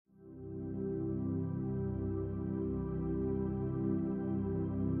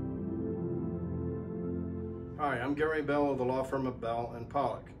Hi, I'm Gary Bell of the law firm of Bell and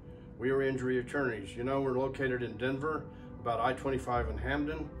Pollock. We are injury attorneys. You know, we're located in Denver, about I-25 in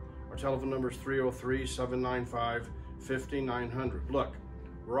Hamden. Our telephone number is 303-795-5900. Look,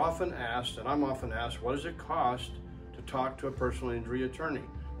 we're often asked, and I'm often asked, what does it cost to talk to a personal injury attorney?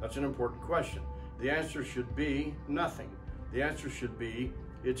 That's an important question. The answer should be nothing. The answer should be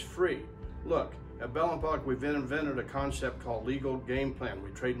it's free. Look, at Bell and Pollock, we've invented a concept called legal game plan. We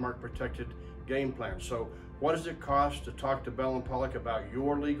trademark protected game plan. So what does it cost to talk to Bell and Pollock about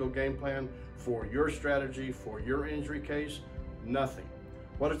your legal game plan for your strategy, for your injury case? Nothing.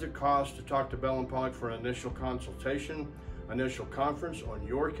 What does it cost to talk to Bell and Pollock for an initial consultation, initial conference on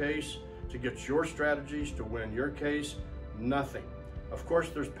your case, to get your strategies to win your case? Nothing. Of course,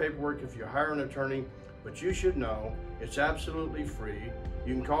 there's paperwork if you hire an attorney, but you should know it's absolutely free.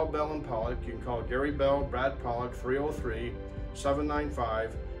 You can call Bell and Pollock. You can call Gary Bell, Brad Pollock,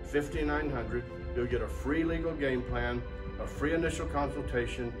 303-795-5900. You'll get a free legal game plan, a free initial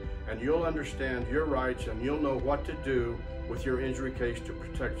consultation, and you'll understand your rights and you'll know what to do with your injury case to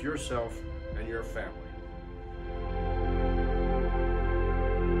protect yourself and your family.